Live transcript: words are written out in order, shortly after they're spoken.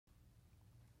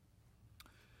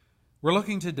We're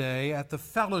looking today at the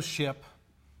fellowship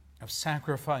of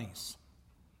sacrifice.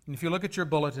 And if you look at your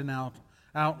bulletin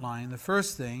outline, the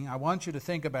first thing I want you to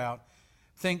think about,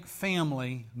 think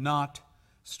family, not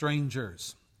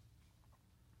strangers.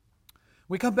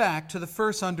 We come back to the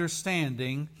first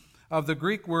understanding of the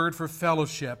Greek word for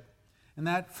fellowship, and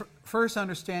that first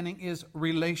understanding is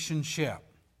relationship.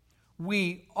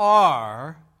 We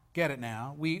are, get it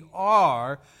now, we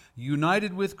are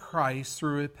united with Christ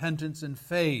through repentance and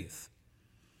faith.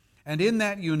 And in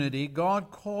that unity,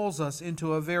 God calls us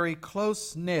into a very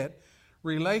close-knit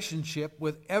relationship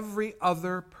with every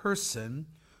other person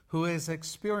who has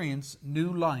experienced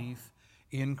new life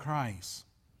in Christ.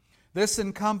 This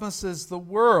encompasses the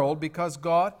world because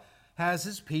God has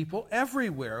His people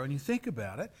everywhere, when you think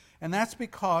about it. And that's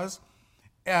because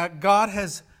God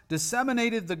has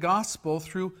disseminated the gospel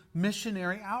through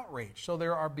missionary outreach. So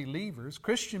there are believers,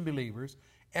 Christian believers,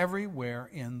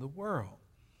 everywhere in the world.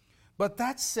 But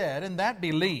that said, and that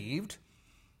believed,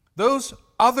 those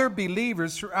other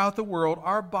believers throughout the world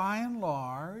are by and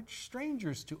large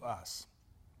strangers to us.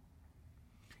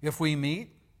 If we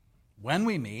meet, when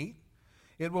we meet,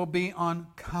 it will be on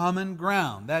common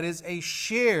ground. That is, a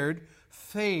shared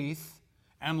faith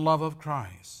and love of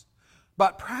Christ.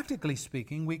 But practically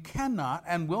speaking, we cannot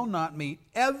and will not meet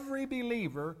every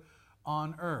believer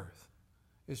on earth.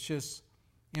 It's just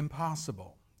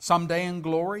impossible. Someday in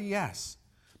glory, yes.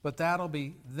 But that'll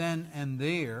be then and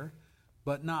there,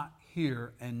 but not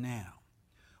here and now.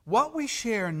 What we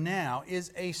share now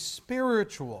is a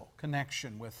spiritual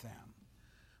connection with them.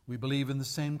 We believe in the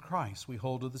same Christ. We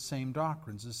hold to the same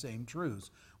doctrines, the same truths.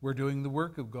 We're doing the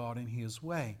work of God in His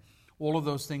way. All of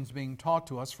those things being taught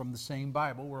to us from the same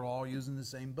Bible. We're all using the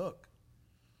same book.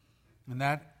 And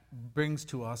that brings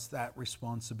to us that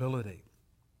responsibility.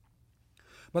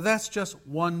 But that's just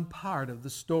one part of the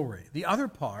story. The other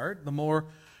part, the more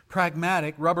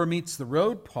pragmatic, rubber meets the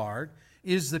road part,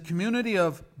 is the community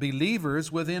of believers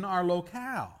within our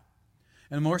locale,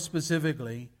 and more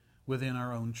specifically, within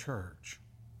our own church.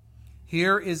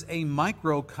 Here is a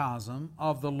microcosm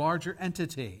of the larger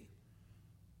entity.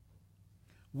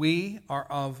 We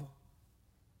are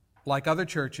like other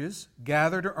churches,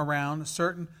 gathered around a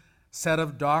certain set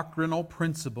of doctrinal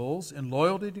principles in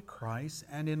loyalty to Christ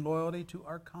and in loyalty to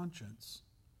our conscience,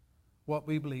 what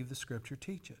we believe the Scripture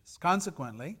teaches.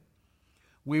 Consequently,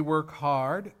 we work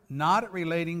hard, not at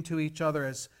relating to each other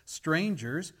as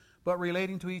strangers, but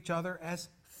relating to each other as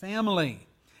family.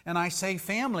 And I say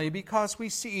family because we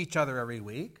see each other every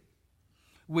week.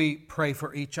 We pray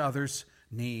for each other's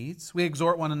needs. We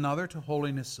exhort one another to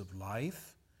holiness of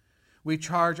life. We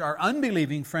charge our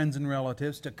unbelieving friends and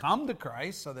relatives to come to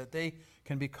Christ so that they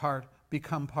can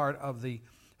become part of the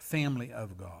family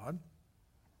of God.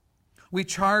 We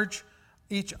charge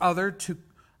each other to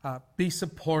be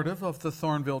supportive of the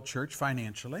Thornville Church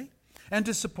financially, and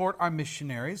to support our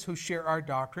missionaries who share our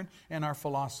doctrine and our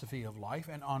philosophy of life,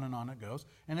 and on it goes.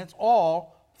 And it's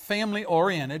all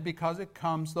family-oriented because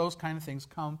those kind of things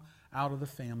come out of the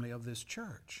family of this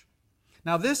church.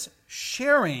 Now, this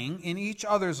sharing in each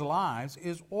other's lives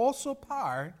is also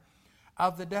part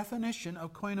of the definition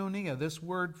of koinonia, this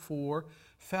word for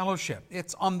fellowship.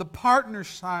 It's on the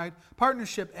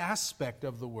partnership aspect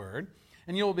of the word,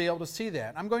 and you'll be able to see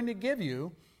that. I'm going to give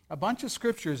you a bunch of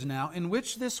scriptures now in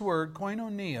which this word,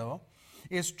 koinonia,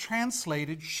 is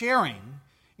translated sharing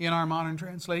in our modern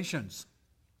translations.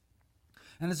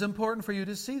 And it's important for you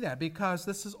to see that because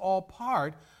this is all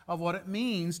part of what it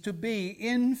means to be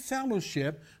in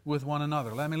fellowship with one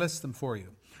another. Let me list them for you.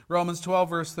 Romans 12,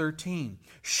 verse 13.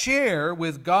 Share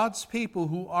with God's people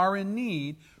who are in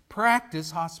need.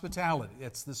 Practice hospitality.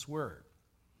 It's this word.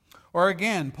 Or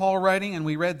again, Paul writing, and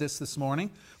we read this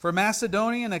morning, for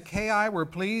Macedonia and Achaia were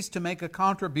pleased to make a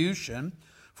contribution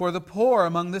for the poor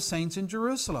among the saints in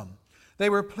Jerusalem. They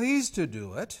were pleased to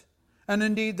do it, and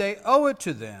indeed they owe it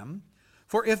to them,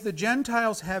 for if the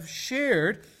Gentiles have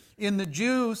shared in the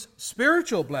Jews'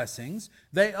 spiritual blessings,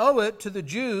 they owe it to the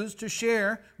Jews to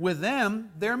share with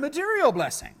them their material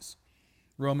blessings.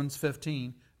 Romans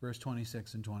 15, verse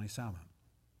 26 and 27.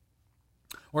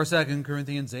 Or 2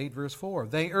 Corinthians 8, verse 4.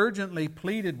 They urgently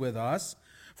pleaded with us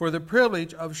for the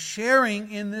privilege of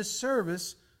sharing in this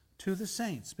service to the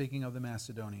saints, speaking of the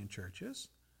Macedonian churches.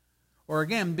 Or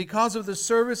again, because of the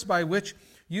service by which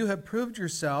you have proved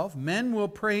yourself, men will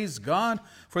praise God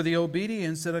for the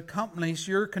obedience that accompanies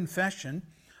your confession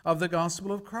of the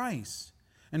gospel of Christ,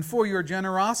 and for your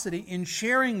generosity in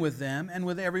sharing with them and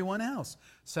with everyone else.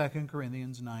 2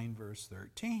 Corinthians 9, verse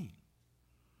 13.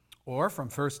 Or from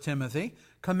 1 Timothy,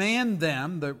 command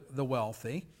them, the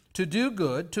wealthy, to do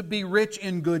good, to be rich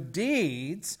in good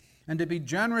deeds, and to be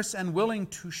generous and willing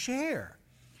to share.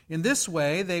 In this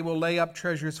way, they will lay up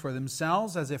treasures for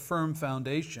themselves as a firm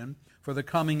foundation for the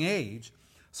coming age,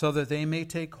 so that they may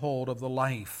take hold of the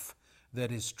life that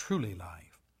is truly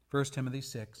life. 1 Timothy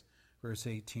 6, verse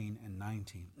 18 and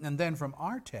 19. And then from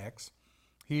our text,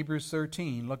 Hebrews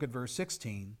 13, look at verse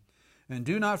 16. And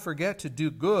do not forget to do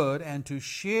good and to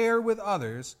share with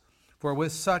others, for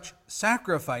with such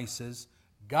sacrifices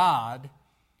God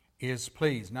is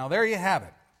pleased. Now there you have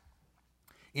it.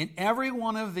 In every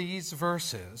one of these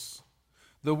verses,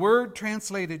 the word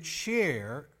translated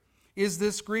share is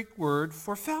this Greek word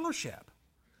for fellowship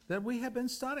that we have been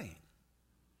studying.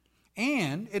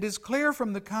 And it is clear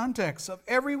from the context of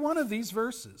every one of these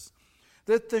verses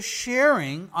that the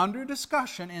sharing under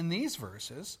discussion in these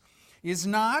verses is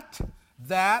not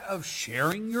that of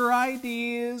sharing your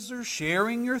ideas or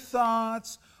sharing your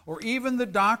thoughts or even the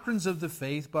doctrines of the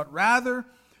faith, but rather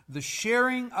the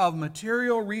sharing of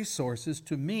material resources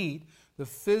to meet the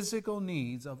physical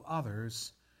needs of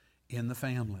others in the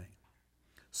family.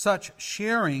 Such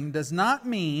sharing does not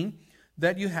mean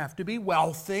that you have to be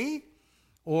wealthy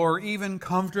or even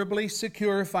comfortably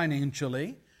secure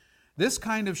financially. This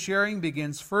kind of sharing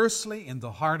begins firstly in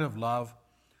the heart of love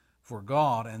for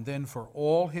God and then for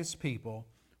all His people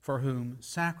for whom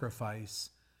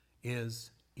sacrifice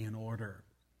is in order.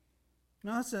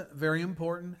 Now, that's a very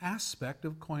important aspect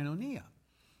of koinonia,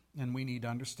 and we need to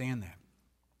understand that.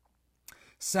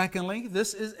 Secondly,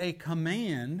 this is a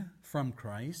command from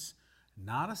Christ,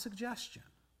 not a suggestion.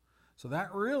 So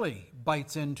that really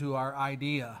bites into our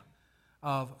idea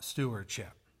of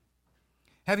stewardship.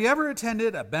 Have you ever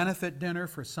attended a benefit dinner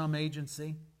for some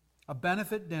agency? A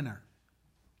benefit dinner.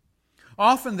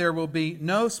 Often there will be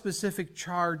no specific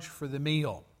charge for the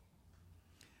meal.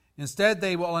 Instead,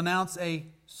 they will announce a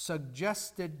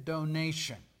suggested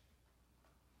donation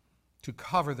to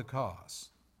cover the cost.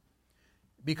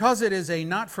 Because it is a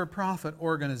not-for-profit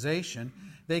organization,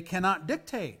 they cannot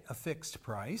dictate a fixed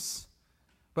price,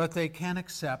 but they can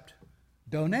accept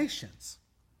donations.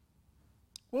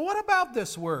 Well, what about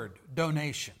this word,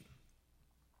 donation?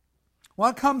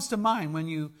 What comes to mind when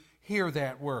you hear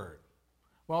that word?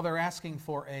 Well, they're asking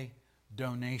for a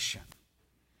donation.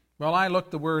 Well, I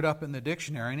looked the word up in the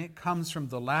dictionary, and it comes from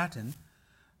the Latin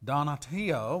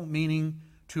donatio, meaning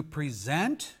to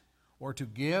present or to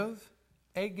give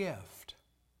a gift.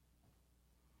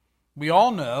 We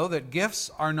all know that gifts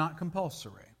are not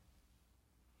compulsory.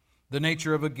 The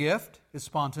nature of a gift is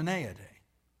spontaneity.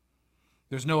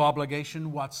 There's no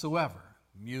obligation whatsoever.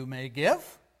 You may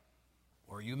give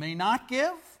or you may not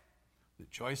give. The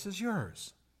choice is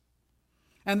yours.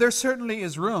 And there certainly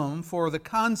is room for the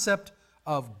concept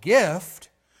of gift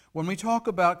when we talk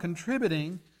about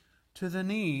contributing to the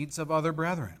needs of other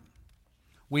brethren.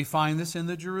 We find this in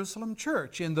the Jerusalem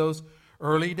church in those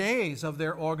early days of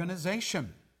their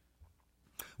organization.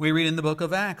 We read in the book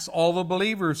of Acts, all the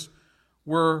believers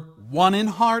were one in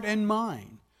heart and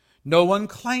mind. No one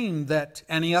claimed that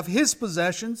any of his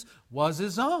possessions was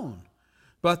his own,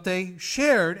 but they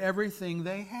shared everything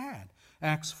they had.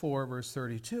 Acts 4, verse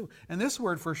 32. And this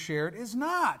word for shared is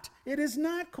not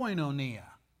koinonia,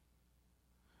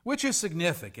 which is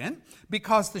significant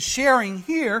because the sharing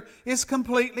here is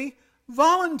completely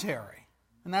voluntary.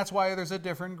 And that's why there's a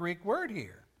different Greek word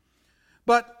here.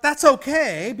 But that's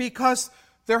okay because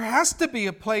there has to be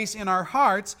a place in our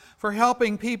hearts for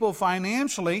helping people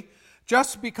financially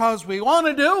just because we want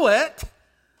to do it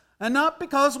and not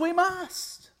because we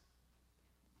must.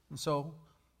 And so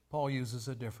Paul uses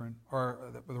a different, or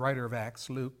the writer of Acts,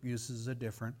 Luke, uses a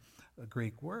different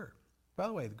Greek word. By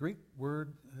the way,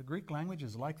 the Greek language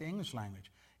is like the English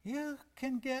language. You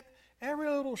can get every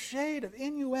little shade of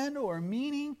innuendo or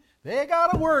meaning. They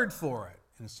got a word for it.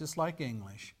 And it's just like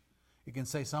English. You can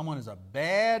say someone is a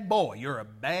bad boy. You're a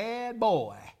bad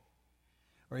boy.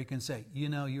 Or you can say,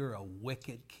 you're a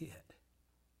wicked kid.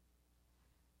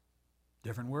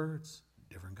 Different words,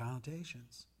 different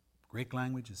connotations. Greek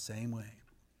language is the same way.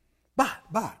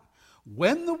 But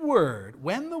when the word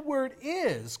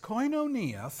is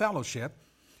koinonia, fellowship,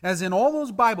 as in all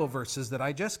those Bible verses that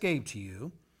I just gave to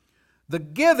you, the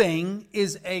giving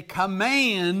is a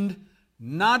command,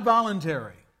 not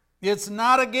voluntary. It's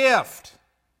not a gift.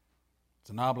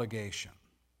 It's an obligation.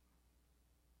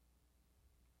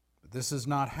 But this is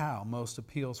not how most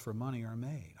appeals for money are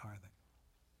made, are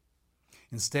they?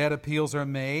 Instead, appeals are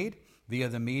made via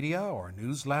the media or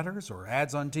newsletters or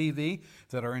ads on TV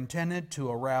that are intended to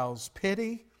arouse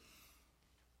pity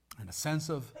and a sense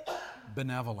of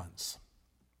benevolence.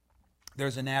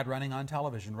 There's an ad running on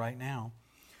television right now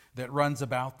that runs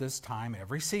about this time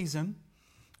every season,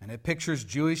 and it pictures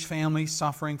Jewish families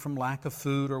suffering from lack of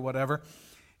food or whatever.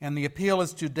 And the appeal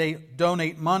is to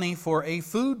donate money for a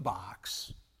food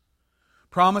box,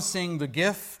 promising the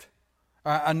gift,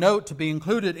 a note to be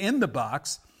included in the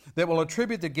box that will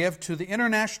attribute the gift to the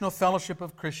International Fellowship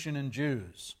of Christian and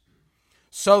Jews,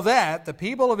 so that the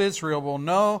people of Israel will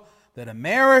know that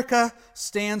America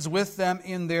stands with them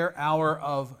in their hour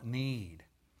of need.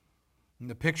 And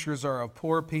the pictures are of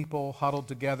poor people huddled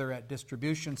together at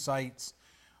distribution sites,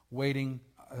 waiting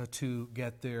to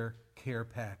get their care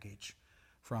package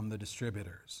from the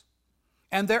distributors.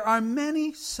 And there are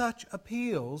many such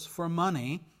appeals for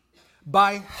money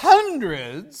by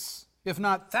hundreds, if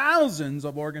not thousands,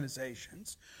 of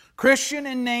organizations, Christian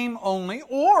in name only,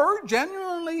 or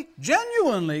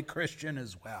genuinely Christian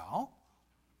as well.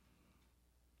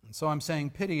 And so I'm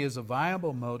saying pity is a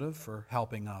viable motive for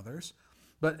helping others.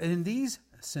 But in these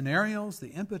scenarios, the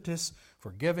impetus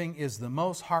for giving is the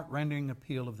most heart-rending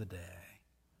appeal of the day.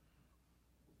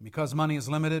 Because money is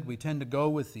limited, we tend to go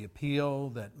with the appeal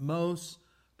that most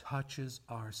touches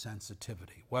our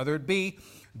sensitivity, whether it be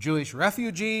Jewish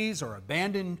refugees or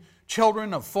abandoned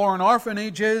children of foreign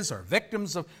orphanages or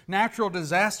victims of natural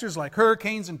disasters like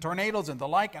hurricanes and tornadoes and the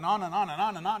like, and on and on and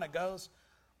on and on it goes.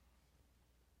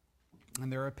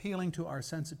 And they're appealing to our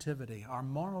sensitivity, our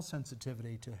moral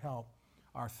sensitivity to help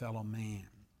our fellow man.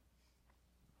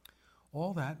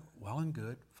 All that, well and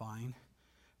good, fine.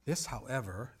 This,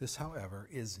 however,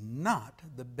 is not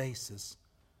the basis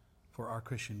for our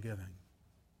Christian giving.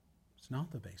 It's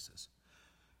not the basis.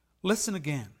 Listen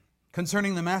again.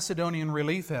 Concerning the Macedonian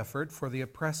relief effort for the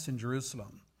oppressed in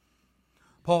Jerusalem,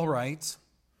 Paul writes,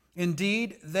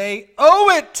 "Indeed, they owe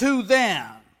it to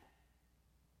them."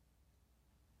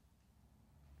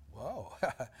 Whoa.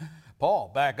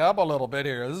 Paul, back up a little bit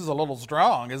here. This is a little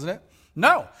strong, isn't it?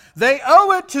 No, they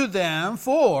owe it to them,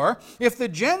 for if the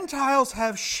Gentiles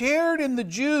have shared in the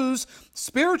Jews'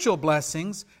 spiritual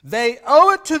blessings, they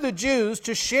owe it to the Jews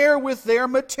to share with their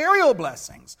material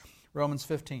blessings. Romans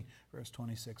 15, verse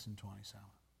 26 and 27.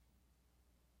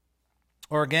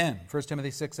 Or again, 1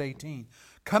 Timothy 6:18.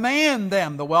 Command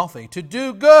them, the wealthy, to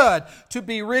do good, to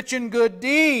be rich in good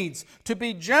deeds, to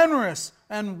be generous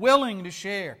and willing to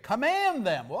share. Command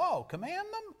them. Whoa, command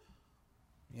them?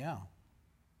 Yeah.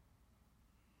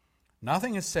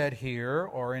 Nothing is said here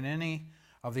or in any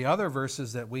of the other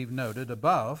verses that we've noted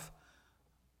above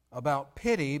about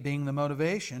pity being the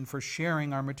motivation for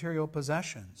sharing our material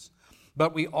possessions.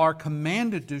 But we are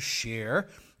commanded to share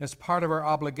as part of our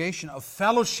obligation of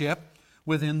fellowship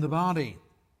within the body.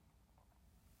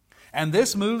 And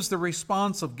this moves the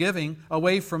response of giving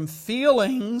away from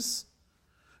feelings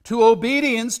to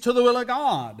obedience to the will of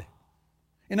God.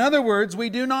 In other words,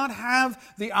 we do not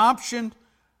have the option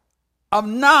of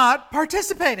not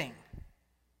participating.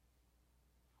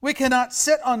 We cannot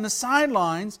sit on the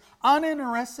sidelines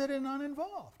uninterested and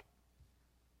uninvolved.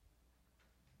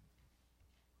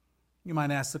 You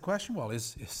might ask the question, well,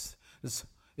 is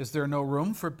there no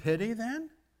room for pity then?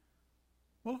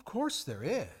 Well, of course there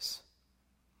is.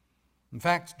 In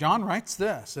fact, John writes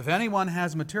this, "If anyone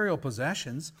has material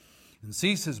possessions and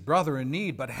sees his brother in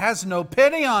need but has no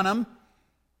pity on him,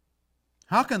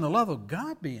 how can the love of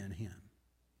God be in him?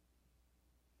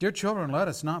 Dear children, let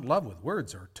us not love with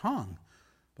words or tongue,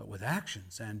 but with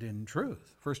actions and in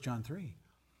truth." 1 John 3,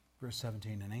 verse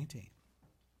 17 and 18.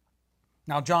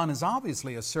 Now, John is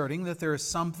obviously asserting that there is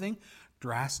something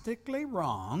drastically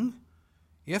wrong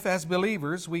if, as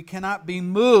believers, we cannot be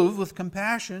moved with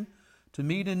compassion to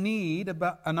meet a need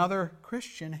another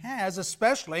Christian has,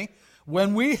 especially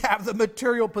when we have the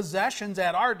material possessions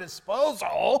at our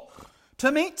disposal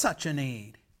to meet such a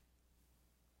need.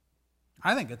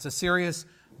 I think it's a serious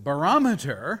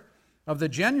barometer of the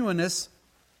genuineness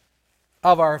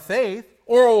of our faith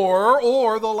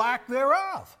or the lack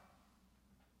thereof.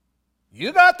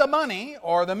 You got the money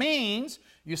or the means,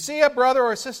 you see a brother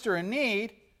or sister in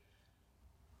need,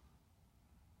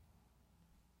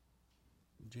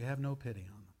 but you have no pity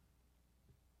on them,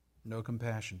 no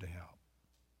compassion to help.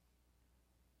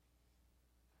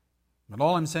 But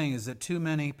all I'm saying is that too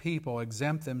many people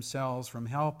exempt themselves from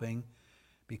helping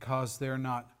because they're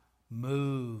not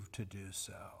moved to do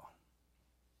so.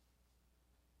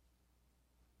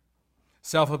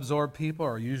 Self-absorbed people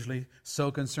are usually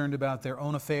so concerned about their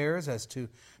own affairs as to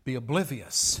be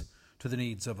oblivious to the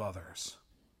needs of others.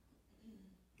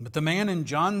 But the man in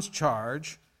John's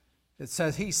charge, it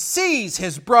says he sees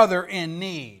his brother in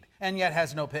need and yet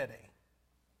has no pity.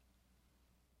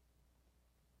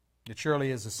 It surely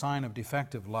is a sign of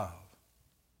defective love.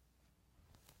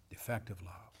 Defective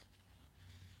love.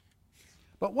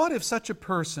 But what if such a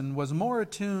person was more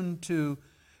attuned to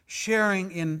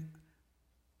sharing in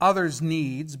others'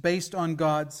 needs based on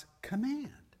God's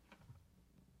command?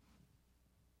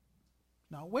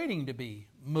 not waiting to be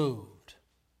moved.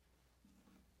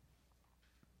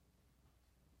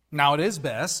 Now, it is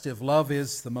best if love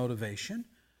is the motivation,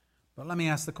 but let me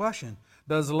ask the question,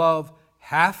 does love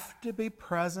have to be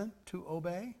present to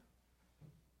obey?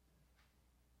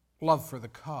 Love for the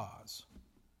cause,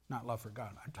 not love for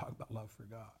God. I'm talking about love for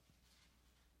God.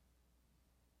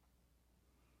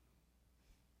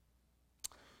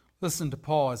 Listen to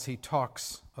Paul as he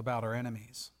talks about our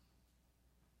enemies.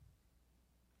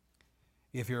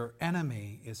 If your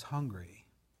enemy is hungry,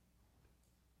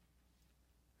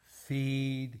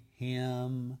 feed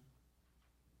him.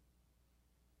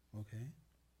 Okay?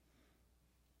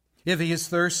 If he is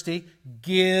thirsty,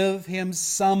 give him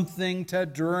something to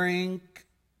drink.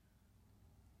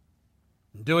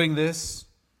 In doing this,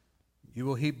 you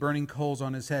will heap burning coals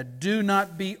on his head. Do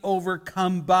not be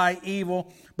overcome by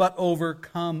evil, but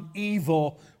overcome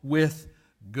evil with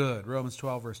good. Romans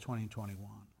 12, verse 20 and 21.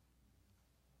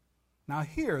 Now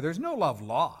here, there's no love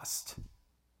lost.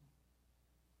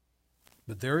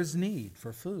 But there is need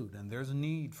for food and there's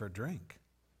need for drink.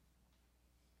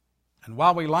 And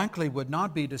while we likely would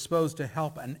not be disposed to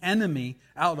help an enemy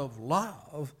out of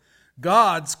love,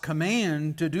 God's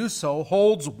command to do so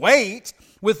holds weight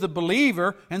with the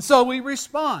believer, and so we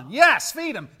respond. Yes,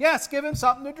 feed him. Yes, give him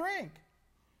something to drink.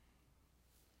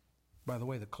 By the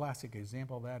way, the classic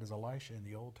example of that is Elisha in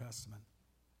the Old Testament,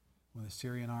 when the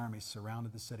Syrian army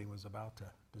surrounded the city and was about to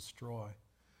destroy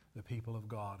the people of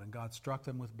God. And God struck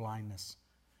them with blindness,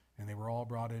 and they were all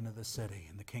brought into the city.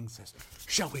 And the king says,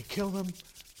 "Shall we kill them?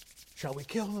 Shall we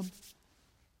kill them?"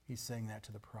 He's saying that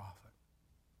to the prophet.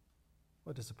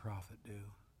 What does the prophet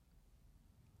do?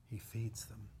 He feeds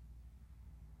them,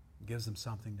 gives them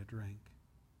something to drink,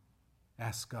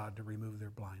 asks God to remove their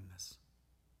blindness,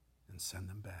 and send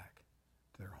them back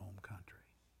to their home country.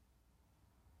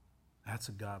 That's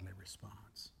a godly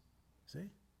response. See?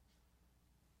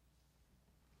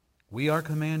 We are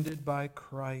commanded by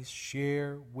Christ,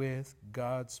 share with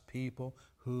God's people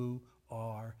who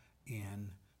are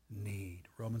in need.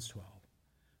 Romans 12,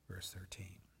 verse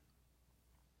 13.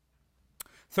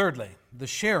 Thirdly, the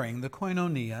sharing, the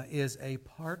koinonia, is a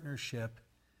partnership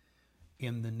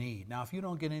in the need. Now, if you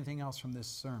don't get anything else from this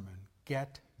sermon,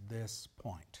 get this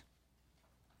point.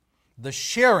 The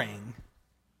sharing,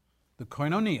 the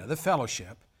koinonia, the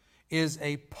fellowship, is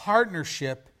a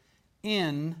partnership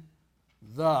in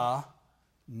the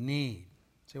need.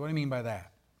 See, what do I mean by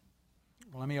that?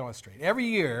 Well, let me illustrate. Every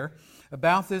year,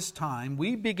 about this time,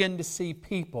 we begin to see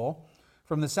people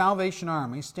from the Salvation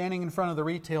Army standing in front of the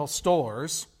retail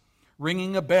stores,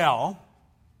 ringing a bell,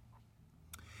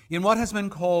 in what has been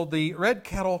called the Red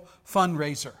Kettle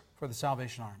Fundraiser for the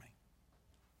Salvation Army.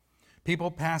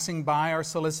 People passing by are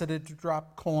solicited to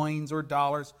drop coins or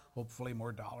dollars, hopefully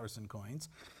more dollars than coins,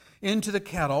 into the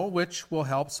kettle, which will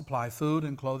help supply food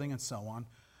and clothing and so on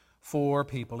for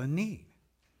people in need.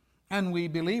 And we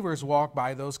believers walk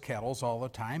by those kettles all the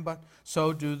time, but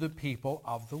so do the people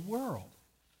of the world.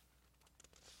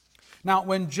 Now,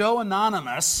 when Joe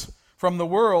Anonymous from the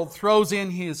world throws in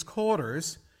his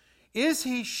quarters, is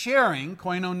he sharing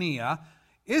koinonia?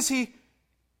 Is he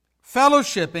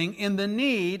fellowshipping in the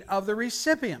need of the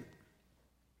recipient?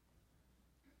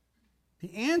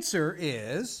 The answer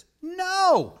is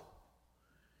no.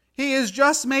 He is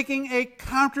just making a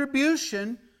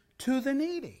contribution to the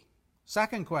needy.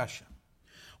 Second question.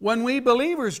 When we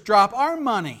believers drop our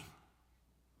money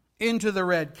into the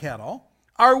red kettle,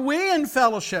 are we in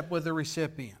fellowship with the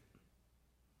recipient?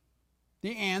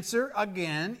 The answer,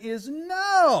 again, is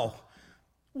no.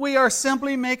 We are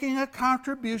simply making a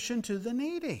contribution to the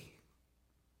needy.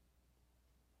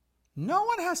 No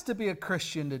one has to be a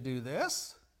Christian to do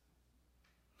this.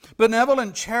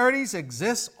 Benevolent charities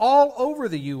exist all over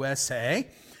the USA,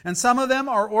 and some of them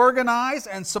are organized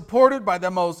and supported by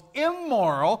the most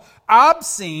immoral,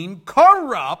 obscene,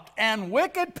 corrupt, and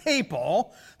wicked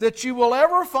people that you will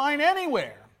ever find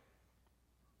anywhere.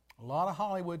 A lot of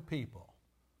Hollywood people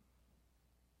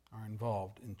are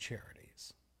involved in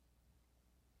charities.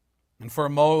 And for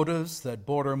motives that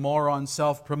border more on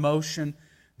self-promotion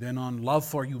than on love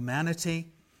for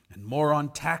humanity, and more on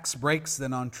tax breaks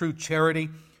than on true charity,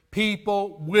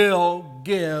 people will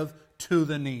give to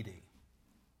the needy.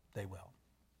 They will.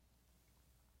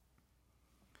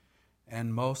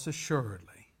 And most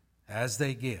assuredly, as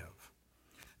they give,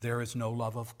 there is no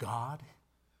love of God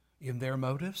in their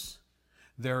motives.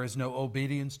 There is no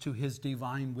obedience to His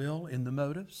divine will in the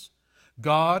motives.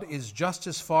 God is just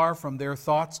as far from their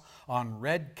thoughts on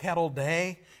Red Kettle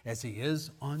Day as He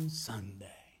is on Sunday.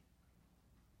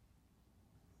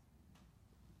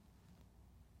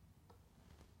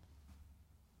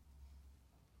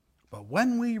 But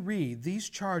when we read these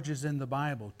charges in the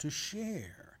Bible to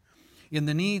share in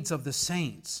the needs of the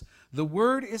saints, the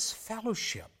word is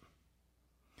fellowship.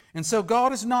 And so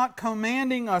God is not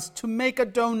commanding us to make a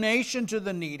donation to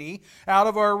the needy out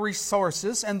of our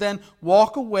resources and then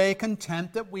walk away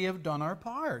content that we have done our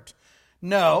part.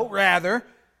 No, rather,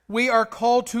 we are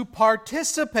called to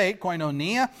participate,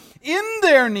 koinonia, in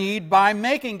their need by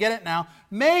making, get it now,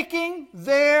 making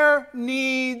their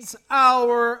needs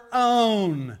our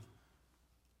own.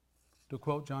 To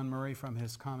quote John Murray from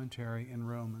his commentary in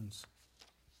Romans,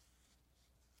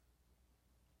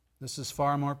 this is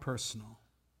far more personal.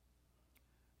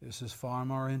 This is far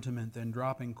more intimate than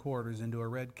dropping quarters into a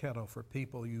red kettle for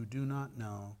people you do not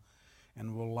know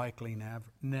and will likely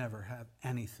never have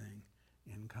anything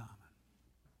in common.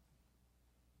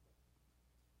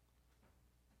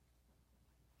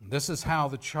 This is how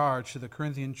the charge to the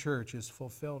Corinthian church is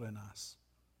fulfilled in us.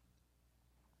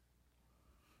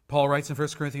 Paul writes in 1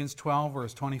 Corinthians 12,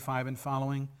 verse 25 and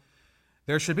following,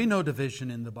 "There should be no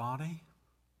division in the body,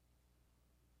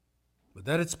 but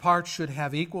that its parts should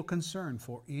have equal concern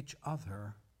for each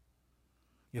other.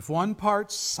 If one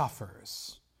part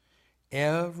suffers,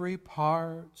 every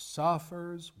part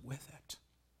suffers with it.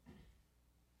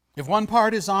 If one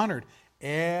part is honored,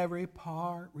 every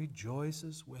part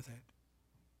rejoices with it.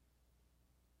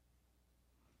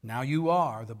 Now you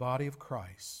are the body of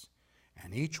Christ,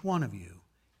 and each one of you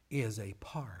is a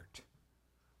part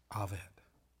of it."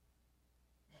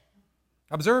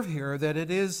 Observe here that it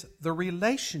is the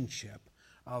relationship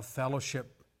of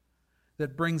fellowship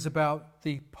that brings about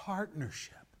the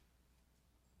partnership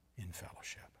in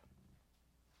fellowship.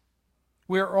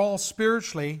 We are all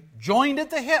spiritually joined at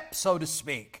the hip, so to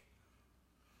speak,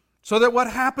 so that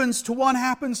what happens to one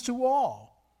happens to all.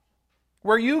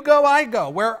 Where you go, I go.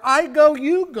 Where I go,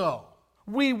 you go.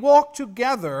 We walk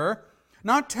together,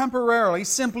 not temporarily,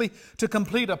 simply to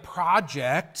complete a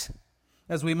project,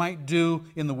 as we might do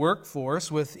in the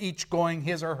workforce, with each going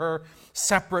his or her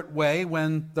separate way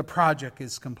when the project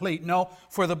is complete. No,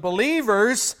 for the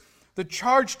believers, the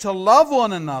charge to love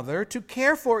one another, to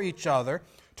care for each other,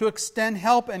 to extend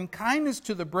help and kindness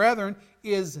to the brethren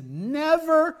is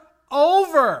never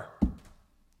over.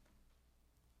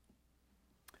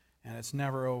 And it's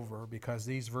never over because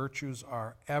these virtues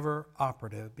are ever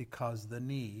operative, because the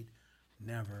need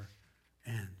never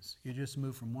ends. You just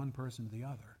move from one person to the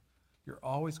other. You're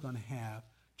always going to have,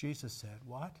 Jesus said,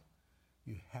 what?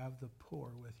 You have the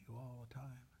poor with you all the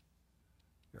time.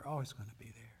 You're always going to be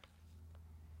there.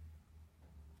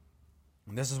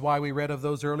 And this is why we read of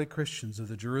those early Christians of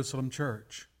the Jerusalem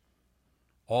church.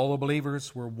 All the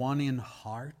believers were one in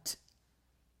heart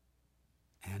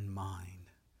and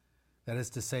mind. That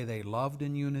is to say, they loved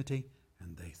in unity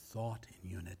and they thought in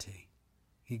unity.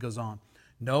 He goes on,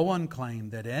 no one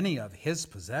claimed that any of his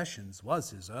possessions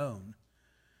was his own,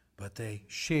 but they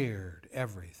shared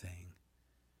everything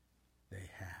they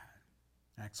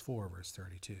had. Acts 4, verse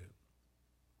 32.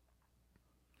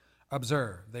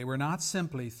 Observe, they were not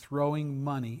simply throwing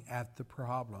money at the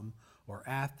problem or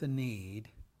at the need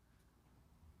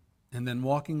and then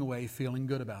walking away feeling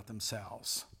good about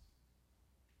themselves,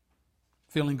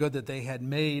 feeling good that they had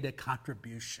made a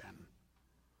contribution.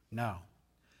 No,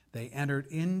 they entered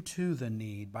into the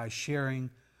need by sharing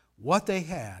what they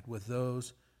had with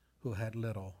those who had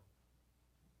little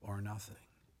or nothing.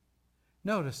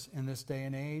 Notice in this day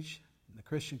and age, in the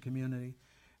Christian community,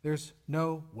 there's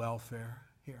no welfare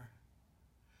here.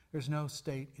 There's no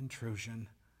state intrusion.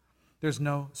 There's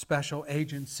no special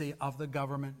agency of the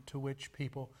government to which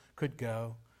people could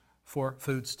go for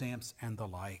food stamps and the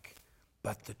like.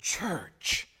 But the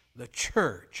church,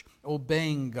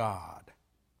 obeying God,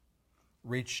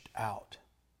 reached out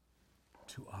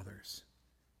to others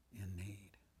in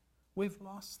need. We've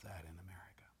lost that in America.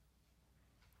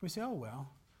 We say, oh,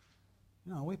 well,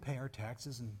 we pay our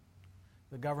taxes and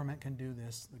the government can do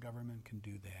this, the government can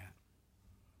do that.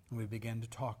 And we begin to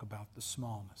talk about the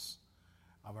smallness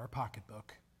of our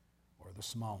pocketbook or the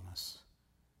smallness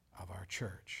of our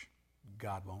church.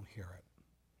 God won't hear it.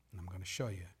 And I'm going to show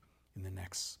you in the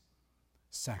next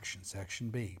section, section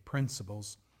B,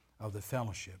 principles of the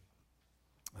fellowship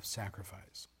of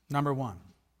sacrifice. Number 1,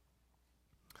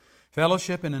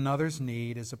 fellowship in another's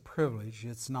need is a privilege.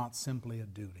 It's not simply a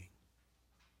duty.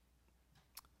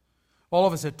 All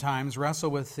of us at times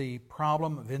wrestle with the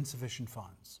problem of insufficient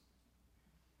funds.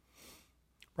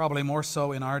 Probably more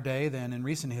so in our day than in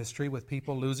recent history, with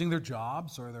people losing their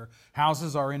jobs or their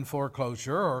houses are in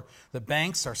foreclosure or the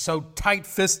banks are so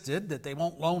tight-fisted that they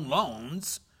won't loan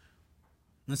loans.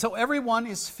 And so everyone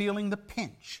is feeling the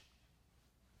pinch.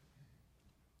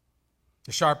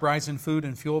 The sharp rise in food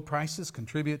and fuel prices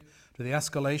contribute to the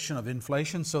escalation of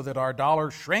inflation so that our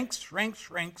dollar shrinks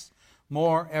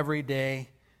more every day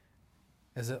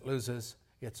as it loses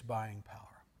its buying power.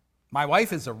 My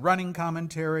wife is a running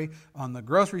commentary on the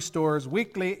grocery store's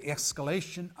weekly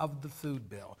escalation of the food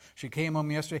bill. She came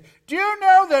home yesterday. Do you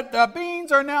know that the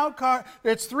beans are now,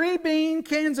 it's 3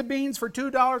 cans of beans for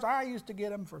 $2. I used to get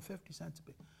them for 50 cents a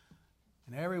bean.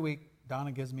 And every week,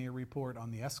 Donna gives me a report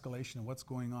on the escalation of what's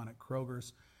going on at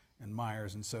Kroger's and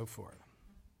Myers and so forth.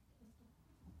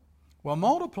 Well,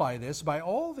 multiply this by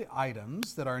all the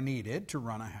items that are needed to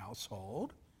run a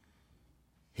household.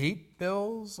 Heat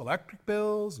bills, electric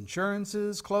bills,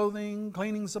 insurances, clothing,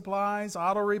 cleaning supplies,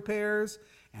 auto repairs,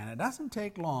 and it doesn't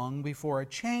take long before a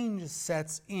change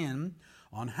sets in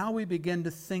on how we begin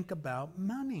to think about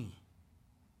money.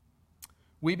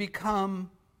 We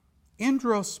become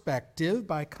introspective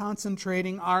by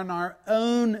concentrating on our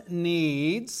own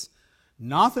needs,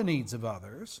 not the needs of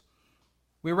others.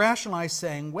 We rationalize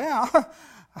saying, well,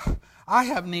 I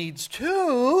have needs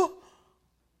too.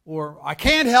 Or, I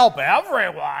can't help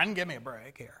everyone. Give me a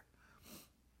break here.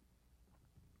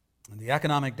 And the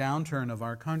economic downturn of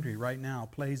our country right now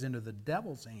plays into the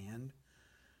devil's hand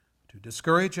to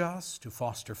discourage us, to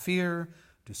foster fear,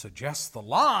 to suggest the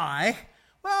lie.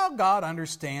 Well, God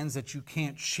understands that you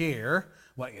can't share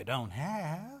what you don't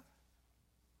have.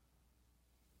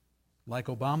 Like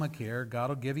Obamacare, God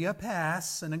will give you a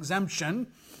pass, an exemption,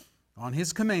 on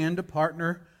His command to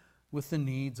partner with the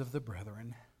needs of the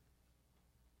brethren.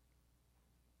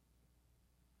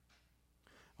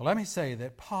 Well, let me say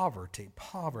that poverty,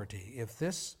 if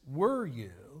this were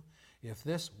you, if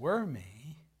this were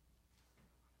me,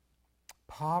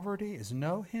 poverty is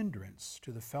no hindrance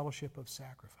to the fellowship of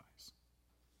sacrifice.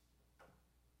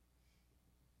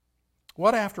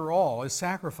 What, after all, is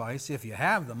sacrifice if you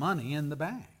have the money in the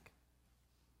bank?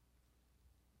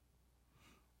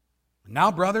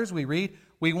 Now, brothers, we read,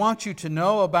 we want you to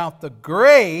know about the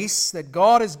grace that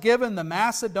God has given the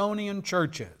Macedonian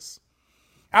churches.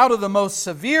 Out of the most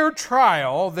severe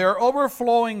trial, their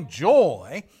overflowing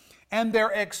joy and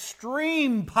their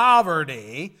extreme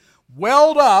poverty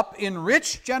welled up in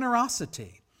rich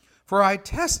generosity. For I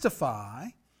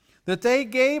testify that they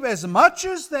gave as much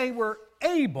as they were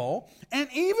able and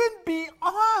even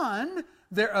beyond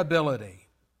their ability.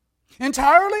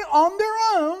 Entirely on their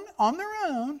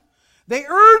own, they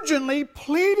urgently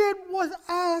pleaded with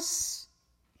us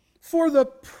for the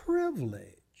privilege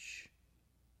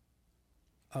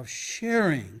of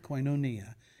sharing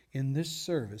koinonia in this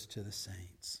service to the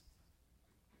saints.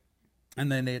 And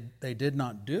then they did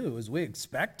not do as we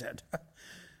expected.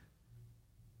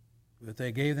 But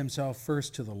they gave themselves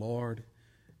first to the Lord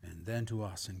and then to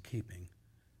us in keeping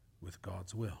with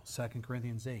God's will. 2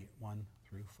 Corinthians 8, 1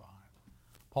 through 5.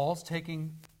 Paul's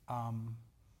taking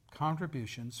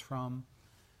contributions from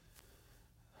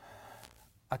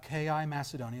Achaia,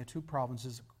 Macedonia, 2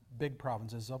 provinces, big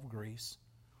provinces of Greece.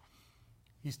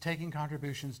 He's taking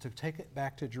contributions to take it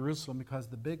back to Jerusalem because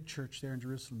the big church there in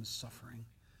Jerusalem is suffering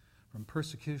from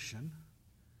persecution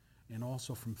and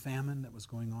also from famine that was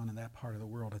going on in that part of the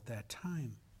world at that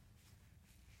time.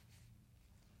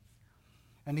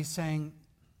 And he's saying,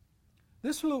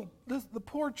 the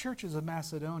poor churches of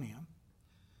Macedonia,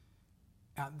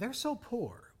 they're so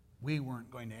poor, we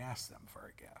weren't going to ask them for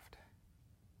a gift.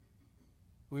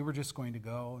 We were just going to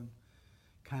go and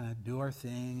kind of do our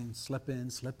thing and slip in,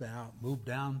 slip out, move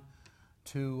down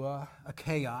to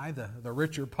Achaia, the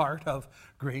richer part of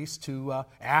Greece, to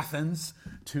Athens,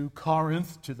 to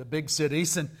Corinth, to the big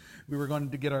cities, and we were going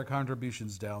to get our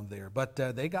contributions down there. But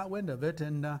they got wind of it,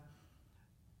 and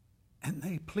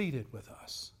they pleaded with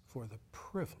us for the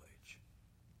privilege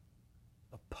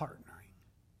of partnering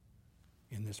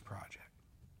in this project.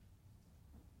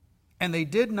 And they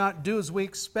did not do as we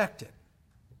expected.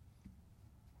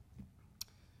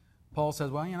 Paul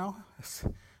says, well,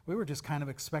 we were just kind of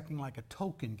expecting like a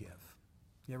token gift.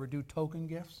 You ever do token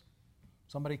gifts?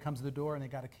 Somebody comes to the door and they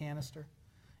got a canister.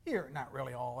 You're not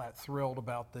really all that thrilled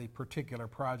about the particular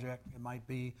project. It might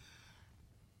be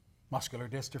muscular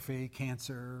dystrophy,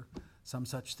 cancer, some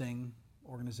such thing,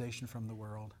 organization from the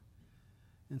world.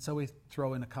 And so we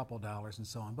throw in a couple dollars and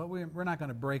so on. But we're not going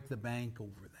to break the bank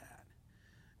over that.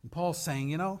 And Paul's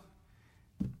saying,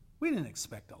 we didn't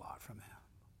expect a lot from that.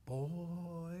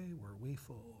 Boy, were we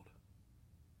fooled.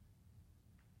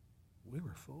 We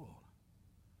were fooled.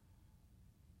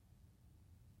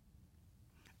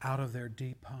 Out of their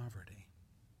deep poverty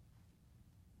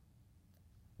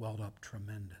welled up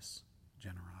tremendous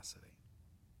generosity.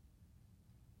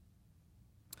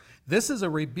 This is a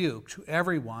rebuke to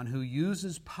everyone who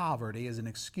uses poverty as an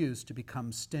excuse to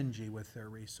become stingy with their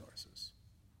resources.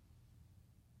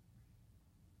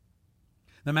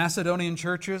 The Macedonian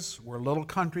churches were little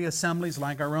country assemblies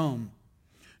like our own.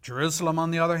 Jerusalem,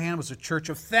 on the other hand, was a church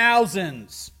of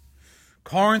thousands.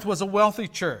 Corinth was a wealthy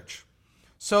church.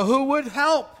 So who would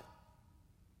help?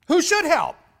 Who should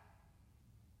help?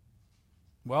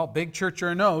 Well, big church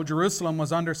or no, Jerusalem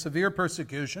was under severe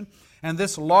persecution, and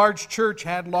this large church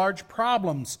had large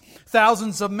problems.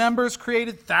 Thousands of members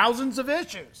created thousands of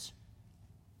issues.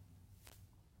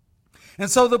 And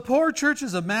so the poor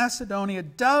churches of Macedonia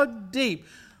dug deep.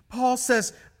 Paul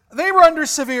says they were under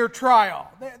severe trial.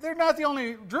 They're not the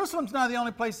only, Jerusalem's not the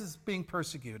only place that's being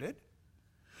persecuted.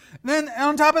 And then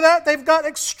on top of that, they've got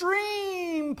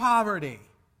extreme poverty.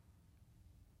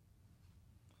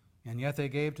 And yet they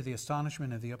gave to the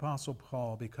astonishment of the Apostle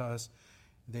Paul because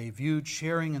they viewed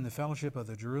sharing in the fellowship of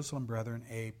the Jerusalem brethren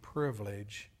a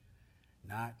privilege,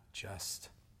 not just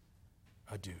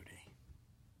a duty.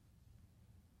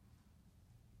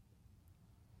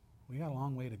 We got a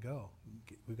long way to go.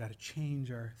 We've got to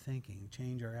change our thinking,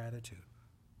 change our attitude.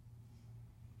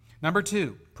 Number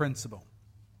 2, principle.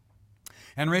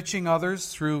 Enriching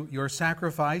others through your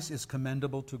sacrifice is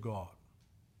commendable to God.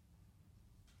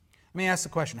 Let me ask the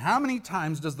question, how many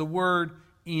times does the word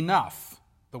enough,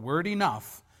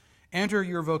 enter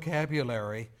your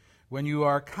vocabulary when you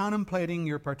are contemplating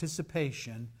your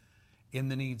participation in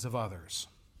the needs of others?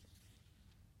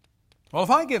 Well, if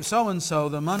I give so-and-so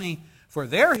the money for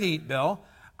their heat bill,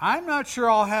 I'm not sure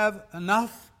I'll have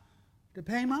enough to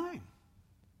pay mine.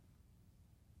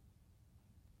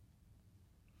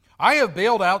 I have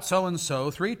bailed out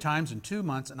so-and-so 3 times in 2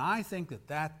 months, and I think that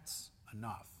that's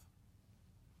enough.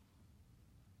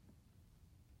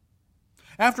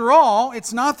 After all,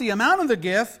 it's not the amount of the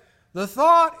gift, the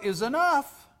thought is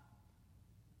enough.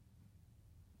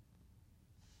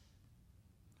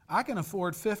 I can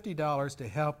afford $50 to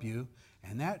help you,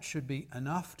 and that should be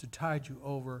enough to tide you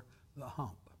over the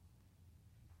hump.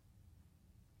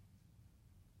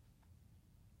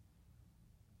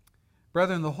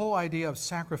 Brethren, the whole idea of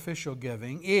sacrificial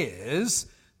giving is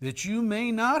that you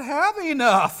may not have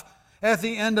enough at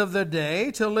the end of the day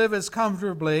to live as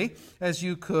comfortably as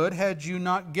you could had you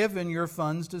not given your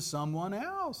funds to someone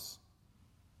else.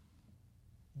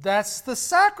 That's the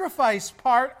sacrifice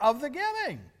part of the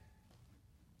giving.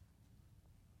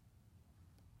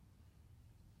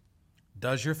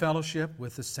 Does your fellowship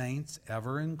with the saints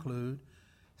ever include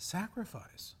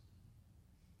sacrifice?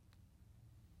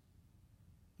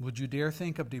 Would you dare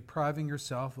think of depriving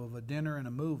yourself of a dinner and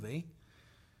a movie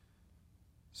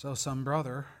so some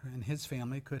brother and his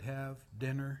family could have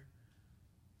dinner,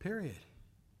 period?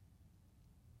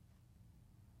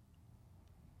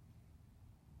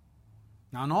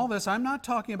 Now, in all this, I'm not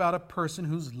talking about a person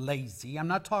who's lazy. I'm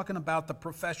not talking about the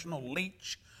professional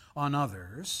leech on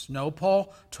others. No,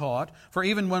 Paul taught, for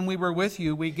even when we were with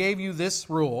you, we gave you this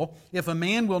rule: if a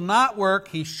man will not work,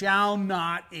 he shall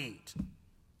not eat.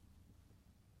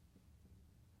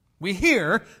 We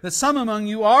hear that some among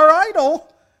you are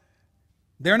idle.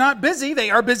 They're not busy, they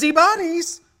are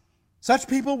busybodies. Such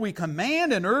people we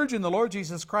command and urge in the Lord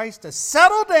Jesus Christ to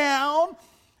settle down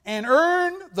and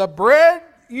earn the bread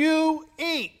you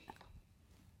eat.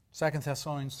 2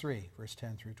 Thessalonians 3, verse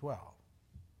 10 through 12.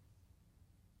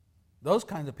 Those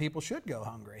kinds of people should go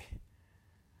hungry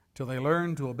till they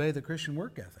learn to obey the Christian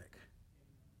work ethic.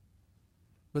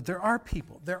 But there are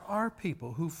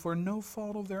people who, for no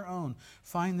fault of their own,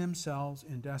 find themselves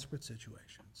in desperate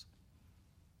situations.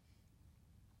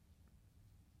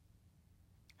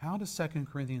 How does 2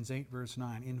 Corinthians 8, verse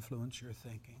 9 influence your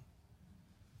thinking?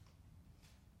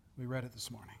 We read it this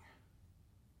morning.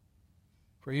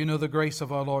 For you know the grace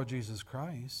of our Lord Jesus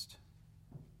Christ,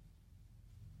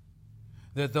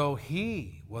 that though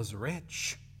he was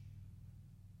rich,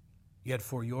 yet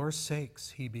for your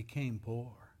sakes he became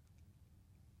poor,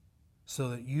 so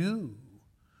that you,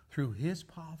 through his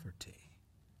poverty,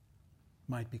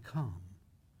 might become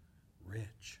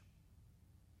rich.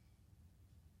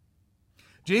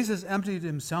 Jesus emptied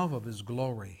himself of his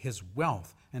glory, his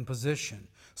wealth, and position,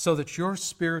 so that your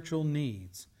spiritual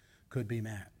needs could be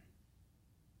met.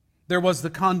 There was the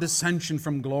condescension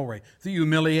from glory, the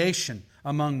humiliation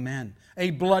among men,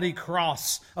 a bloody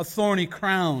cross, a thorny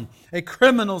crown, a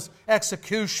criminal's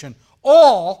execution,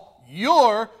 all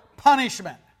your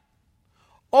punishment,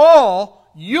 all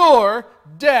your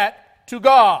debt to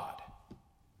God.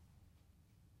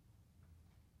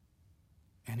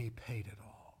 And he paid it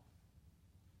all.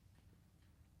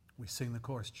 We sing the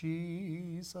chorus,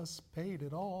 Jesus paid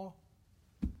it all.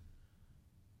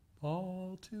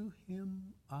 All to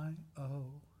him I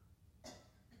owe.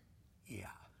 Yeah.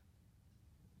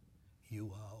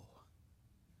 You owe.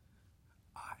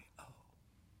 I owe.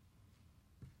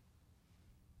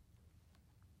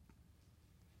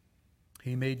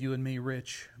 He made you and me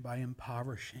rich by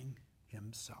impoverishing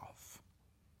himself.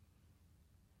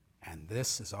 And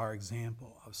this is our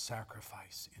example of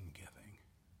sacrifice in giving.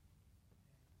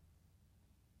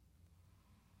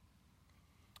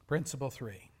 Principle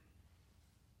 3.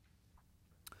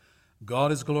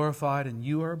 God is glorified and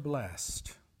you are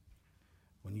blessed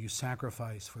when you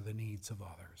sacrifice for the needs of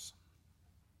others.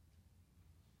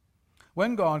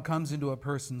 When God comes into a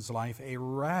person's life, a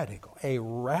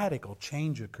radical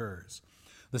change occurs.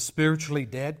 The spiritually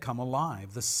dead come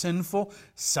alive. The sinful,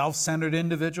 self-centered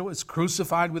individual is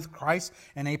crucified with Christ,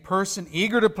 and a person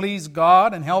eager to please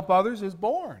God and help others is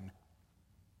born.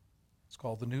 It's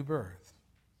called the new birth.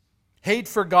 Hate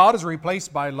for God is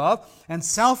replaced by love, and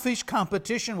selfish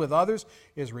competition with others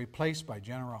is replaced by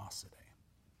generosity.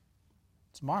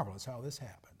 It's marvelous how this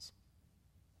happens.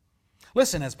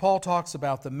 Listen, as Paul talks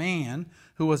about the man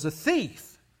who was a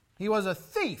thief. He was a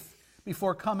thief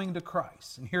before coming to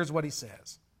Christ. And here's what he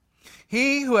says.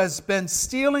 He who has been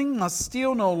stealing must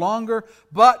steal no longer,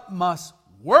 but must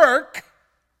work,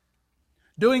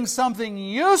 doing something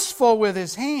useful with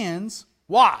his hands.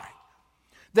 Why?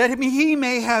 That he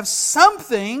may have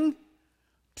something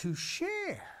to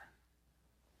share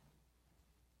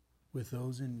with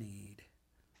those in need.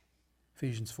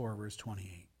 Ephesians 4, verse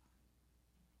 28.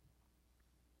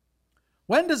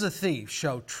 When does a thief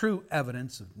show true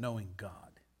evidence of knowing God?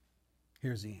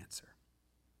 Here's the answer.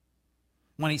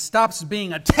 When he stops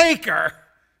being a taker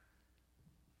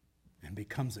and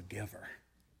becomes a giver.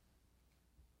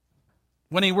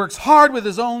 When he works hard with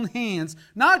his own hands,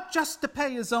 not just to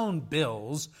pay his own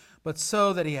bills, but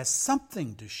so that he has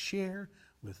something to share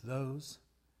with those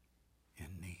in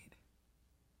need.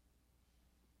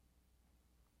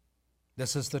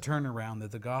 This is the turnaround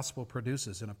that the gospel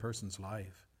produces in a person's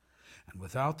life. And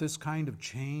without this kind of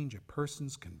change, a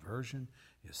person's conversion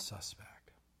is suspect.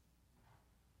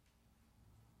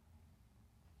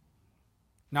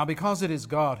 Now, because it is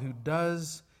God who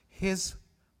does His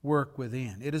work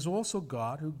within, it is also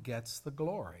God who gets the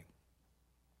glory.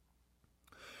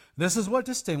 This is what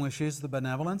distinguishes the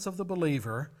benevolence of the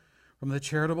believer from the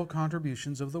charitable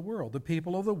contributions of the world. The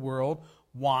people of the world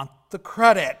want the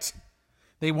credit.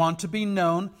 They want to be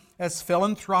known as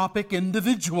philanthropic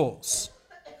individuals.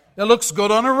 It looks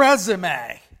good on a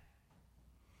resume.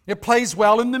 It plays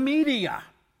well in the media.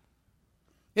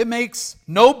 It makes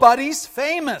nobodies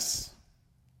famous.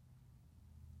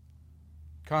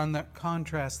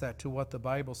 Contrast that to what the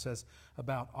Bible says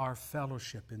about our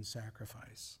fellowship in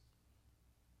sacrifice.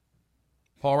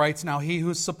 Paul writes, "Now he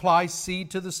who supplies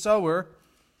seed to the sower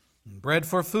and bread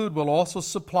for food will also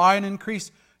supply and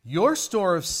increase your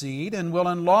store of seed and will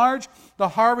enlarge the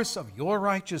harvest of your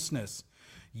righteousness.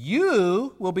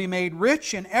 You will be made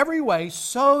rich in every way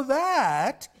so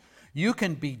that you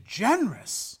can be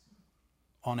generous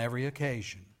on every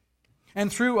occasion.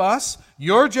 And through us,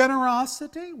 your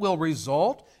generosity will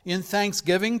result in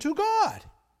thanksgiving to God.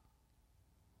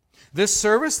 This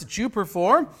service that you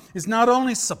perform is not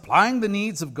only supplying the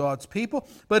needs of God's people,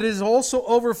 but it is also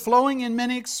overflowing in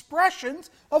many expressions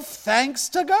of thanks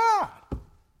to God.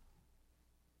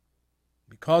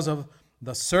 Because of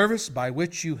the service by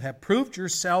which you have proved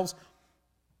yourselves,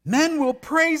 men will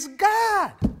praise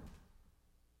God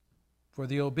for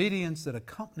the obedience that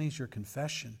accompanies your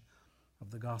confession of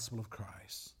the gospel of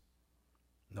Christ.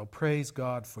 And they'll praise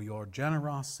God for your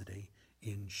generosity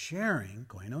in sharing,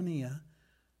 koinonia,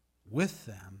 with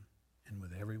them and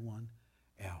with everyone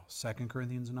else. 2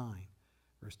 Corinthians 9,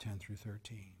 verse 10 through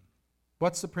 13.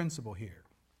 What's the principle here?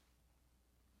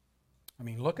 I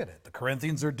mean, look at it. The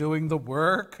Corinthians are doing the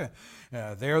work.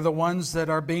 They're the ones that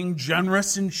are being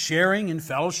generous in sharing and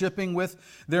fellowshipping with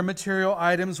their material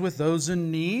items with those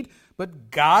in need. But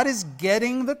God is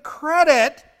getting the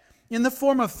credit in the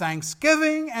form of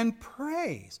thanksgiving and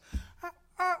praise.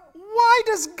 Why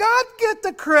does God get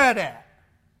the credit?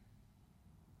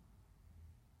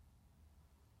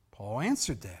 Paul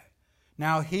answered that.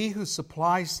 Now he who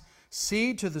supplies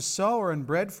seed to the sower and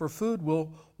bread for food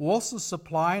will also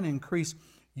supply and increase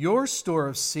your store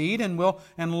of seed and will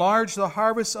enlarge the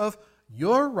harvest of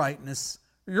your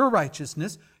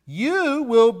righteousness. You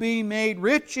will be made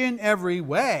rich in every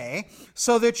way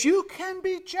so that you can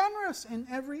be generous in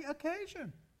every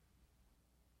occasion.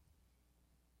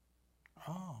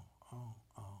 Oh,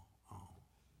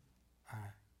 I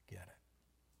get it.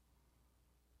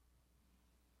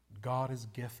 God is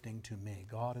gifting to me.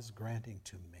 God is granting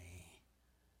to me.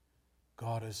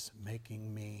 God is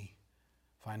making me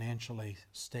financially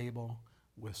stable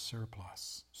with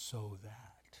surplus so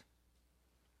that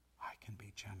I can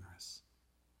be generous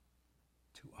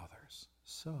to others.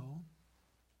 So,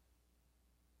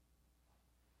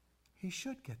 He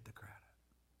should get the credit.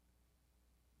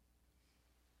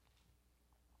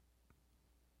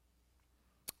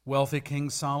 Wealthy King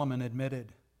Solomon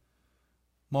admitted,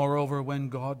 moreover, when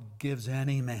God gives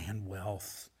any man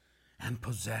wealth and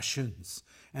possessions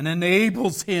and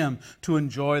enables him to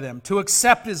enjoy them, to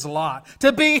accept his lot,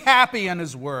 to be happy in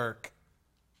his work,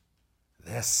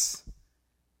 this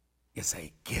is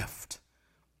a gift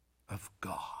of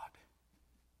God.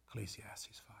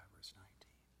 Ecclesiastes 5, verse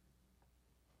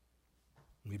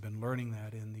 19. We've been learning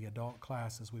that in the adult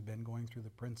classes. We've been going through the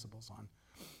principles on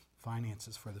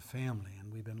finances for the family,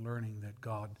 and we've been learning that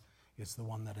God is the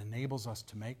one that enables us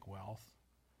to make wealth,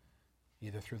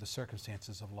 either through the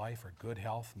circumstances of life or good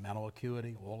health, mental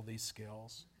acuity, all of these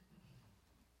skills.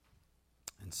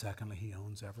 And secondly, He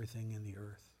owns everything in the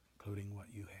earth, including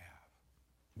what you have.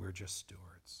 We're just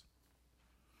stewards.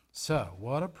 So,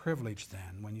 what a privilege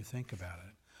then, when you think about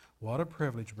it. What a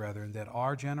privilege, brethren, that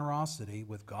our generosity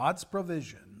with God's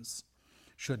provisions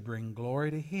should bring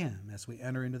glory to Him as we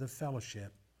enter into the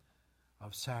fellowship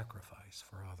of sacrifice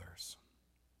for others.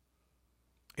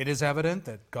 It is evident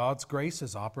that God's grace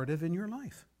is operative in your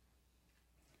life.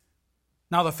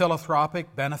 Now, the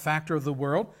philanthropic benefactor of the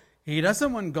world, he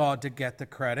doesn't want God to get the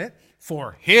credit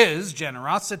for his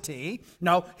generosity.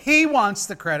 No, he wants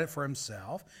the credit for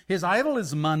himself. His idol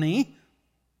is money,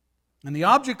 and the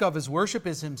object of his worship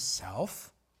is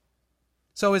himself.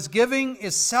 So his giving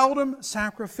is seldom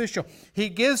sacrificial. He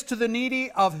gives to the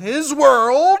needy of his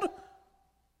world.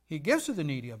 He gives to the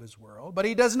needy of his world, but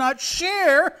he does not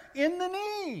share in the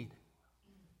need.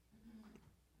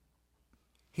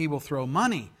 He will throw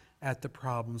money at the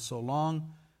problem so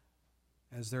long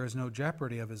as there is no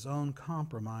jeopardy of his own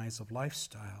compromise of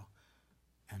lifestyle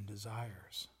and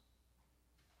desires.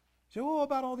 So, what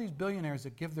about all these billionaires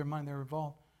that give their money? They're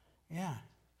involved. Yeah.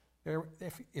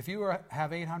 If you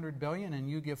have $800 billion and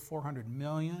you give $400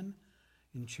 million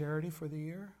in charity for the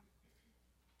year,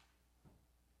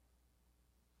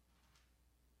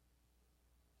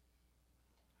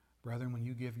 brethren, when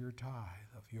you give your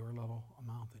tithe of your little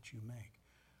amount that you make,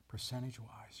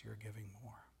 percentage-wise, you're giving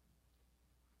more.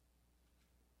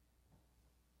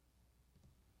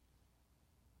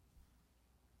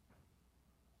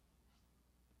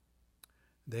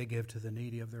 They give to the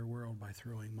needy of their world by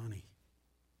throwing money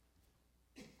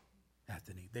at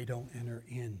the need. They don't enter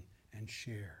in and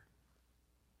share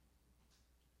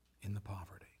in the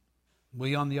poverty.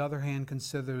 We, on the other hand,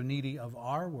 consider the needy of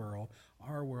our world.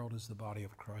 Our world is the body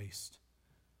of Christ.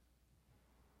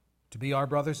 To be our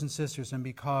brothers and sisters, and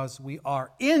because we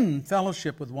are in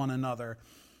fellowship with one another,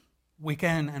 we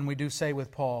can, and we do say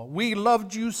with Paul, we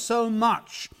loved you so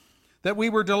much that we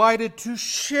were delighted to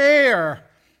share,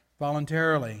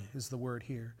 voluntarily is the word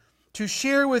here, to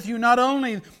share with you not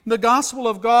only the gospel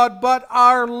of God, but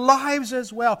our lives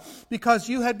as well, because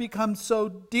you had become so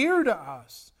dear to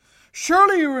us.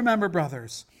 Surely you remember,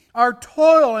 brothers, our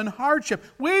toil and hardship.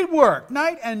 We work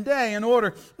night and day in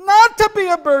order not to be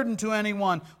a burden to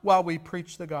anyone while we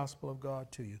preach the gospel of God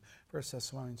to you. 1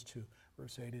 Thessalonians 2,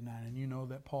 verse 8 and 9. And you know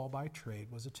that Paul by trade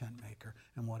was a tent maker.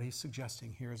 And what he's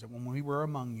suggesting here is that when we were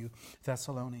among you,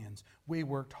 Thessalonians, we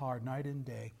worked hard night and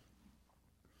day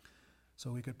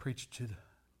so we could preach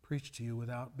to you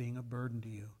without being a burden to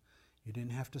you. You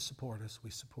didn't have to support us.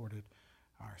 We supported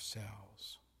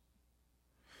ourselves.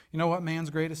 You know what man's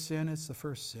greatest sin? It's the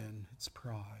first sin. It's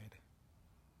pride.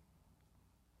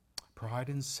 Pride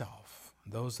in self.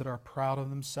 Those that are proud of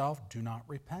themselves do not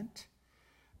repent,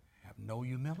 have no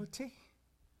humility.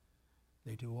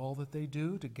 They do all that they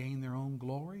do to gain their own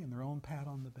glory and their own pat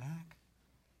on the back.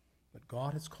 But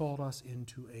God has called us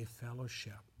into a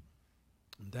fellowship.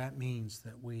 And that means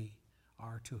that we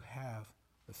are to have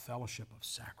the fellowship of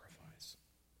sacrifice.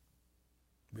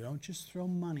 We don't just throw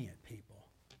money at people.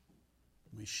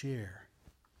 We share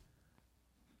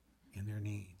in their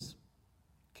needs,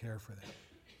 care for them.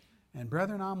 And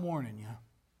brethren, I'm warning you,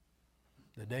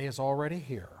 the day is already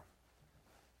here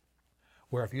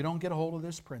where if you don't get a hold of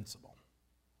this principle,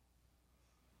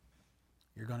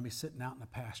 you're going to be sitting out in a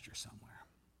pasture somewhere,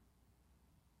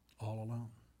 all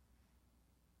alone.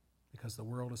 Because the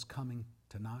world is coming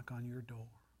to knock on your door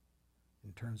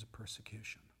in terms of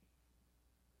persecution.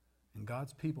 And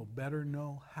God's people better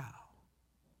know how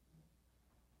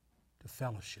to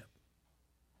fellowship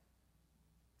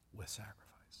with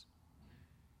sacrifice.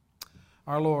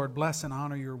 Our Lord, bless and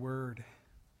honor your word.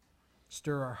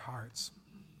 Stir our hearts.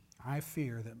 I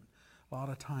fear that a lot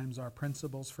of times our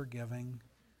principles for giving,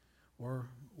 or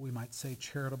we might say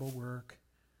charitable work,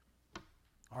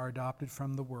 are adopted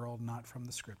from the world, not from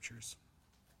the Scriptures.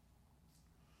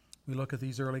 We look at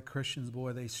these early Christians,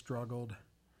 boy, they struggled.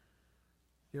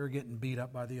 They were getting beat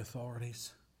up by the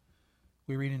authorities.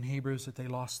 We read in Hebrews that they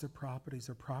lost their properties.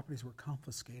 Their properties were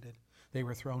confiscated. They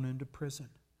were thrown into prison.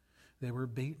 They were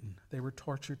beaten. They were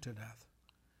tortured to death.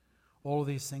 All of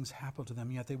these things happened to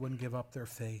them, yet they wouldn't give up their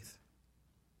faith.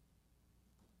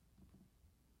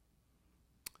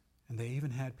 And they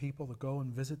even had people that go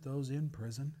and visit those in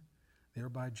prison,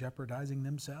 thereby jeopardizing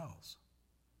themselves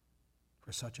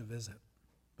for such a visit.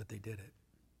 But they did it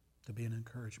to be an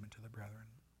encouragement to the brethren.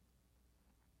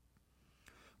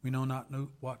 We know not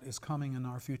what is coming in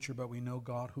our future, but we know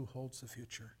God who holds the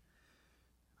future.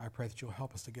 I pray that you'll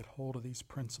help us to get hold of these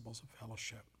principles of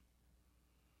fellowship.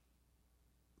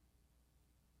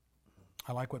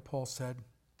 I like what Paul said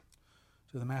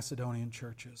to the Macedonian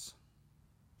churches.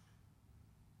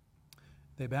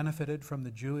 They benefited from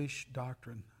the Jewish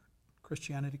doctrine.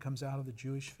 Christianity comes out of the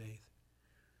Jewish faith.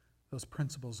 Those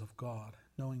principles of God,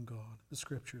 knowing God, the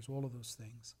Scriptures, all of those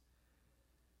things.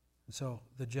 And so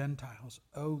the Gentiles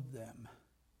owed them.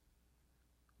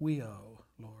 We owe,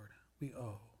 Lord, we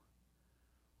owe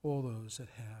all those that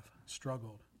have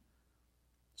struggled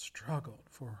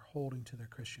for holding to their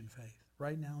Christian faith.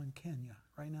 Right now in Kenya,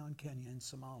 in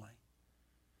Somalia,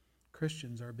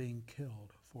 Christians are being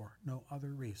killed for no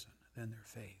other reason than their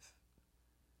faith.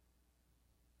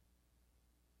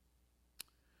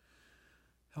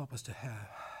 Help us to have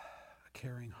a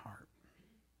caring heart,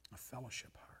 a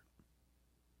fellowship heart.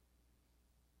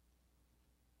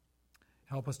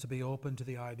 Help us to be open to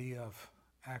the idea of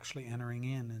actually entering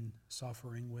in and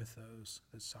suffering with those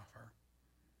that suffer.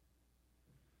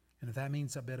 And if that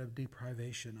means a bit of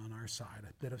deprivation on our side,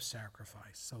 a bit of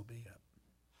sacrifice, so be it.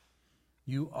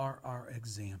 You are our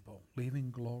example,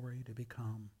 leaving glory to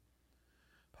become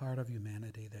part of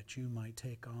humanity, that you might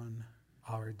take on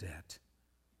our debt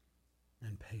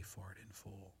and pay for it in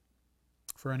full.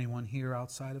 For anyone here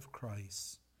outside of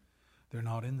Christ, they're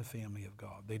not in the family of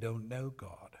God. They don't know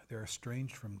God. They're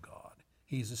estranged from God.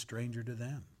 He's a stranger to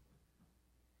them.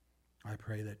 I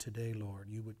pray that today, Lord,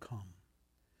 you would come.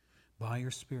 By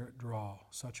your Spirit, draw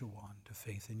such a one to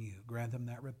faith in you. Grant them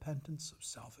that repentance of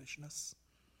selfishness,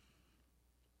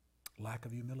 lack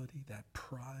of humility, that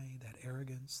pride, that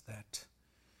arrogance, that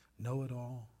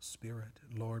know-it-all spirit.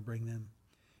 Lord, bring them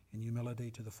in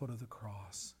humility to the foot of the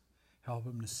cross. Help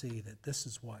them to see that this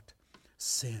is what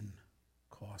sin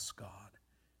costs God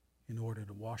in order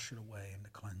to wash it away and to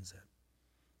cleanse it.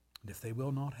 And if they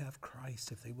will not have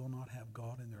Christ, if they will not have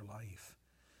God in their life,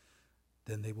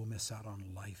 then they will miss out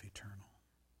on life eternal.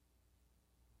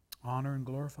 Honor and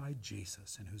glorify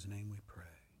Jesus, in whose name we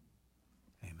pray.